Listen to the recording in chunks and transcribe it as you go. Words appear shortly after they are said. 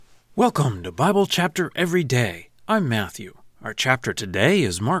Welcome to Bible Chapter Every Day. I'm Matthew. Our chapter today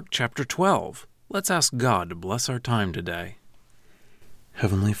is Mark chapter 12. Let's ask God to bless our time today.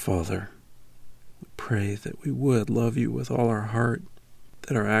 Heavenly Father, we pray that we would love you with all our heart,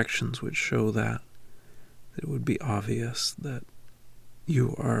 that our actions would show that it would be obvious that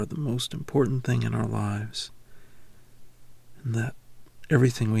you are the most important thing in our lives, and that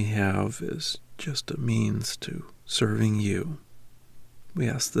everything we have is just a means to serving you. We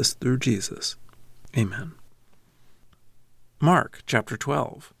ask this through Jesus. Amen. Mark chapter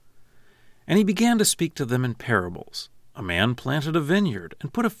 12. And he began to speak to them in parables. A man planted a vineyard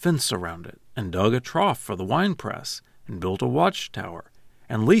and put a fence around it, and dug a trough for the winepress, and built a watchtower,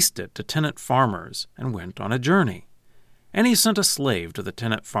 and leased it to tenant farmers, and went on a journey. And he sent a slave to the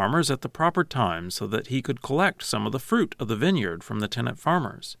tenant farmers at the proper time, so that he could collect some of the fruit of the vineyard from the tenant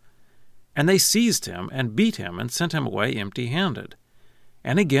farmers. And they seized him, and beat him, and sent him away empty-handed.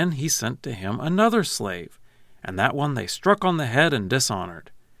 And again he sent to him another slave, and that one they struck on the head and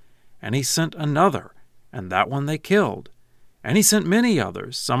dishonored. And he sent another, and that one they killed. And he sent many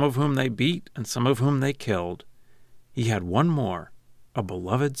others, some of whom they beat, and some of whom they killed. He had one more, a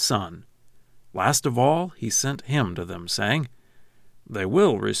beloved son. Last of all he sent him to them, saying, They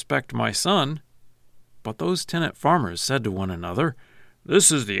will respect my son. But those tenant farmers said to one another,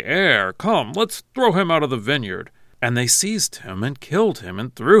 This is the heir. Come, let's throw him out of the vineyard. And they seized him and killed him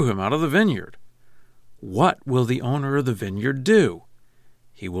and threw him out of the vineyard. What will the owner of the vineyard do?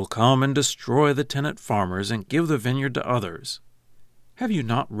 He will come and destroy the tenant farmers and give the vineyard to others. Have you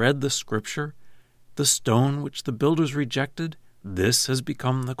not read the scripture? The stone which the builders rejected, this has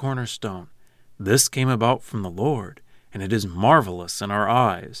become the cornerstone. This came about from the Lord, and it is marvelous in our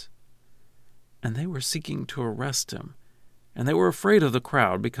eyes. And they were seeking to arrest him. And they were afraid of the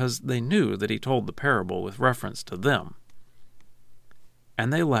crowd because they knew that he told the parable with reference to them.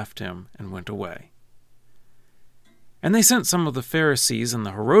 And they left him and went away. And they sent some of the Pharisees and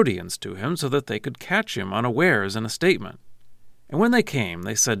the Herodians to him so that they could catch him unawares in a statement. And when they came,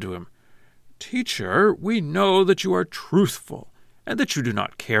 they said to him, Teacher, we know that you are truthful, and that you do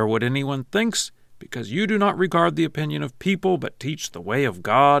not care what anyone thinks, because you do not regard the opinion of people, but teach the way of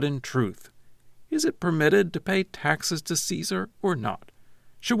God in truth. Is it permitted to pay taxes to Caesar or not?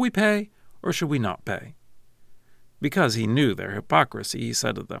 Should we pay or should we not pay? Because he knew their hypocrisy, he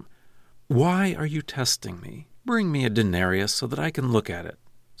said to them, Why are you testing me? Bring me a denarius so that I can look at it.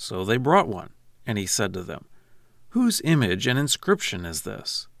 So they brought one, and he said to them, Whose image and inscription is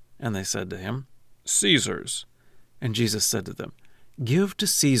this? And they said to him, Caesar's. And Jesus said to them, Give to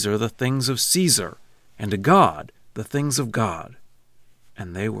Caesar the things of Caesar, and to God the things of God.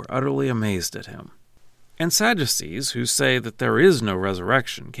 And they were utterly amazed at him. And Sadducees, who say that there is no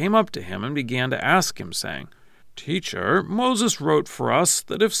resurrection, came up to him and began to ask him, saying, Teacher, Moses wrote for us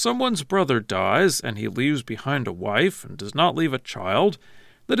that if someone's brother dies, and he leaves behind a wife and does not leave a child,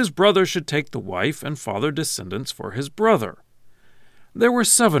 that his brother should take the wife and father descendants for his brother. There were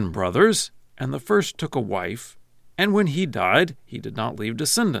 7 brothers, and the first took a wife, and when he died, he did not leave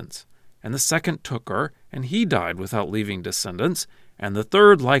descendants. And the second took her, and he died without leaving descendants, and the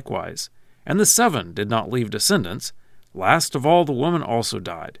third likewise. And the 7 did not leave descendants. Last of all the woman also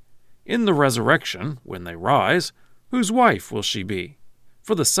died. In the resurrection, when they rise, whose wife will she be?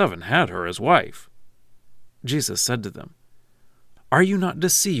 For the 7 had her as wife. Jesus said to them, Are you not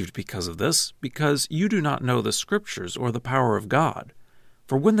deceived because of this? Because you do not know the Scriptures or the power of God.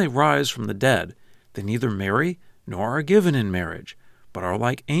 For when they rise from the dead, they neither marry nor are given in marriage, but are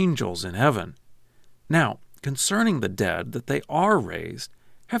like angels in heaven. Now, concerning the dead, that they are raised,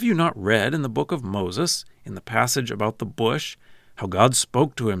 have you not read in the book of Moses, in the passage about the bush, how God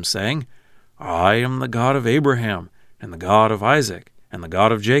spoke to him, saying, I am the God of Abraham, and the God of Isaac, and the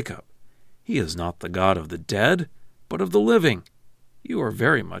God of Jacob. He is not the God of the dead, but of the living. You are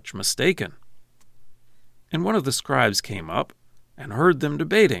very much mistaken. And one of the scribes came up, and heard them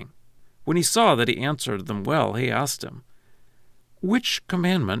debating. When he saw that he answered them well, he asked him, Which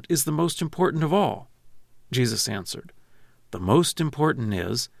commandment is the most important of all? Jesus answered, The most important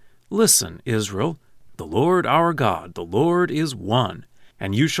is, Listen, Israel, the Lord our God, the Lord is one,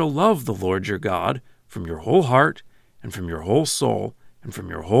 and you shall love the Lord your God from your whole heart, and from your whole soul, and from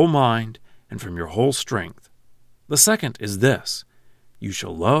your whole mind, and from your whole strength. The second is this, You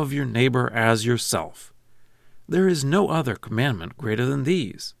shall love your neighbor as yourself. There is no other commandment greater than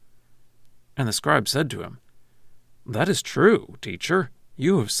these. And the scribe said to him, That is true, teacher.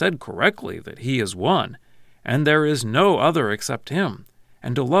 You have said correctly that he is one, and there is no other except him,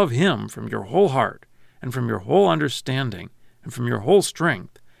 and to love him from your whole heart, and from your whole understanding, and from your whole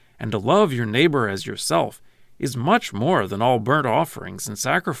strength, and to love your neighbor as yourself, is much more than all burnt offerings and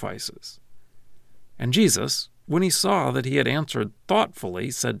sacrifices." And Jesus, when he saw that he had answered thoughtfully,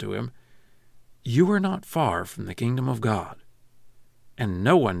 said to him, "You are not far from the kingdom of God." And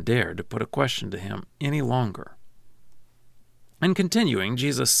no one dared to put a question to him any longer. And continuing,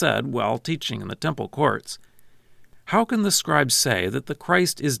 Jesus said, while teaching in the temple courts, "How can the scribes say that the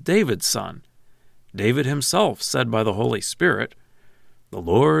Christ is David's son? David himself said by the Holy Spirit, 'The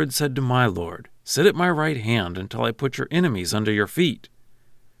Lord said to my Lord, sit at my right hand until I put your enemies under your feet.'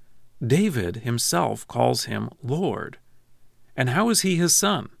 David himself calls him Lord. And how is he his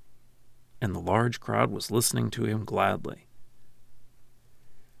son?" And the large crowd was listening to him gladly.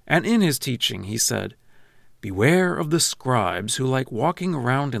 And in his teaching he said, "Beware of the scribes who like walking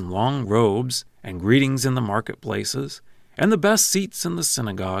around in long robes and greetings in the marketplaces, and the best seats in the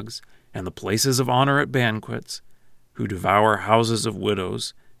synagogues, and the places of honor at banquets, who devour houses of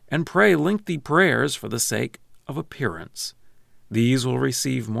widows, and pray lengthy prayers for the sake of appearance. These will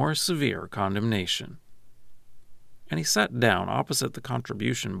receive more severe condemnation." And he sat down opposite the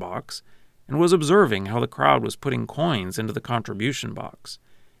contribution box, and was observing how the crowd was putting coins into the contribution box,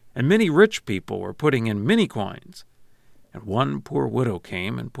 and many rich people were putting in many coins. And one poor widow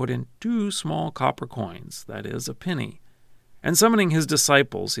came and put in 2 small copper coins, that is, a penny. And summoning his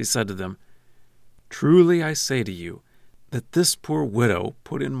disciples, he said to them, "Truly I say to you, that this poor widow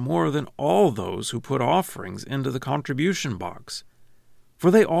put in more than all those who put offerings into the contribution box.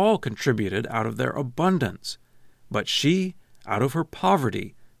 For they all contributed out of their abundance, but she, out of her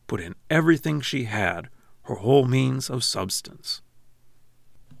poverty, put in everything she had, her whole means of substance."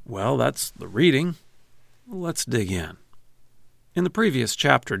 Well, that's the reading. Let's dig in. In the previous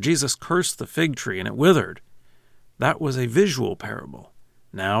chapter, Jesus cursed the fig tree and it withered. That was a visual parable.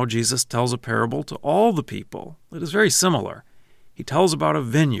 Now Jesus tells a parable to all the people that is very similar. He tells about a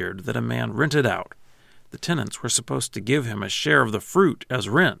vineyard that a man rented out. The tenants were supposed to give him a share of the fruit as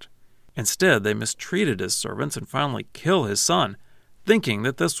rent. Instead, they mistreated his servants and finally kill his son, thinking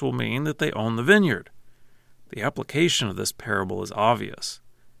that this will mean that they own the vineyard. The application of this parable is obvious.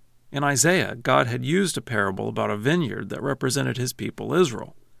 In Isaiah, God had used a parable about a vineyard that represented his people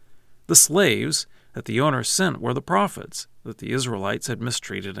Israel. The slaves that the owner sent were the prophets that the Israelites had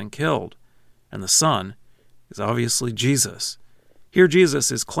mistreated and killed. And the Son is obviously Jesus. Here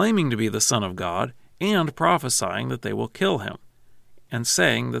Jesus is claiming to be the Son of God and prophesying that they will kill him, and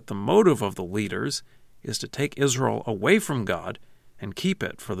saying that the motive of the leaders is to take Israel away from God and keep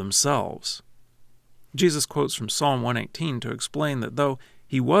it for themselves. Jesus quotes from Psalm 118 to explain that though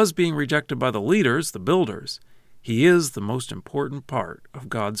he was being rejected by the leaders, the builders, he is the most important part of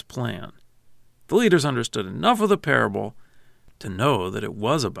God's plan. The leaders understood enough of the parable to know that it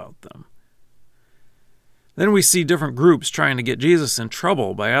was about them. Then we see different groups trying to get Jesus in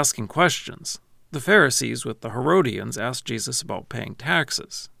trouble by asking questions. The Pharisees with the Herodians asked Jesus about paying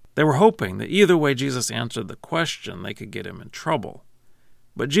taxes. They were hoping that either way Jesus answered the question, they could get him in trouble.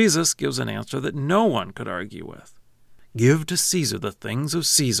 But Jesus gives an answer that no one could argue with. "Give to Caesar the things of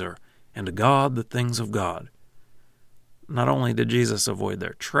Caesar, and to God the things of God." Not only did Jesus avoid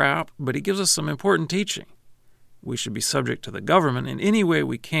their trap, but he gives us some important teaching. We should be subject to the government in any way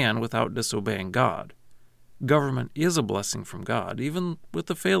we can without disobeying God. Government is a blessing from God, even with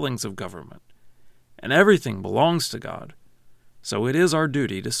the failings of government. And everything belongs to God, so it is our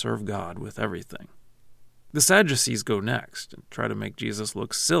duty to serve God with everything. The Sadducees go next and try to make Jesus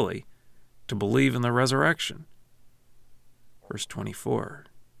look silly to believe in the resurrection. Verse 24,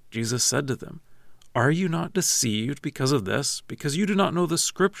 Jesus said to them, "Are you not deceived because of this, because you do not know the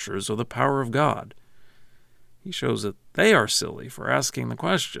Scriptures or the power of God?" He shows that they are silly for asking the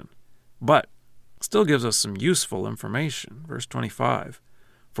question, but still gives us some useful information. Verse 25,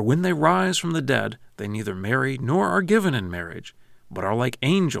 "For when they rise from the dead, they neither marry nor are given in marriage, but are like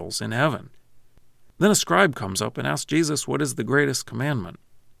angels in heaven." Then a scribe comes up and asks Jesus what is the greatest commandment.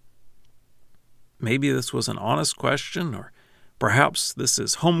 Maybe this was an honest question, or perhaps this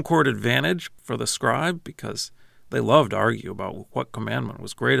is home court advantage for the scribe because they love to argue about what commandment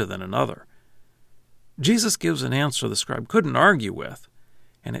was greater than another. Jesus gives an answer the scribe couldn't argue with,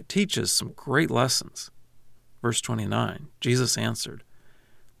 and it teaches some great lessons. Verse 29, Jesus answered,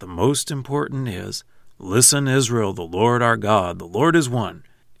 "The most important is, 'Listen, Israel, the Lord our God, the Lord is one,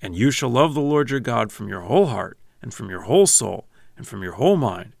 and you shall love the Lord your God from your whole heart, and from your whole soul, and from your whole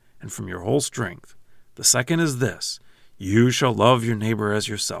mind, and from your whole strength. The second is this, you shall love your neighbor as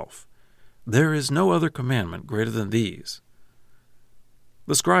yourself. There is no other commandment greater than these.'"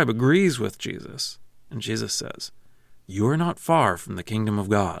 The scribe agrees with Jesus, and Jesus says, "You are not far from the kingdom of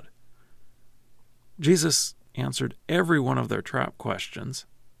God." Jesus answered every one of their trap questions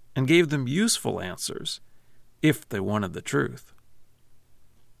and gave them useful answers, if they wanted the truth.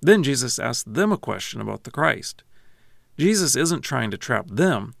 Then Jesus asked them a question about the Christ. Jesus isn't trying to trap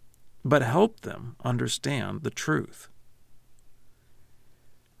them, but help them understand the truth.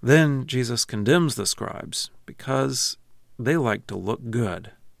 Then Jesus condemns the scribes because they like to look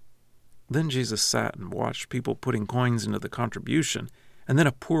good. Then Jesus sat and watched people putting coins into the contribution, and then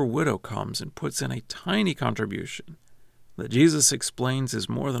a poor widow comes and puts in a tiny contribution that Jesus explains is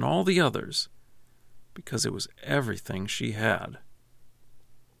more than all the others because it was everything she had.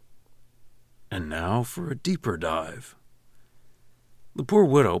 And now for a deeper dive. The poor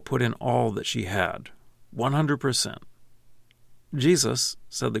widow put in all that she had, 100%. Jesus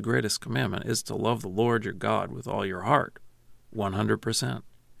said the greatest commandment is to love the Lord your God with all your heart, 100%.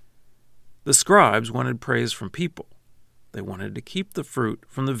 The scribes wanted praise from people. They wanted to keep the fruit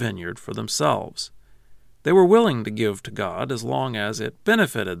from the vineyard for themselves. They were willing to give to God as long as it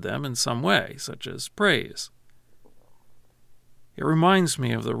benefited them in some way, such as praise. It reminds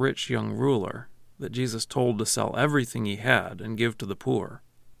me of the rich young ruler that Jesus told to sell everything he had and give to the poor.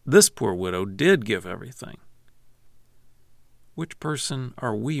 This poor widow did give everything. Which person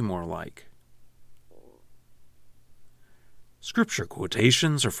are we more like? Scripture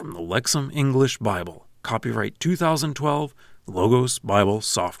quotations are from the Lexham English Bible, copyright 2012, Logos Bible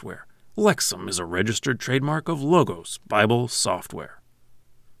Software. Lexham is a registered trademark of Logos Bible Software.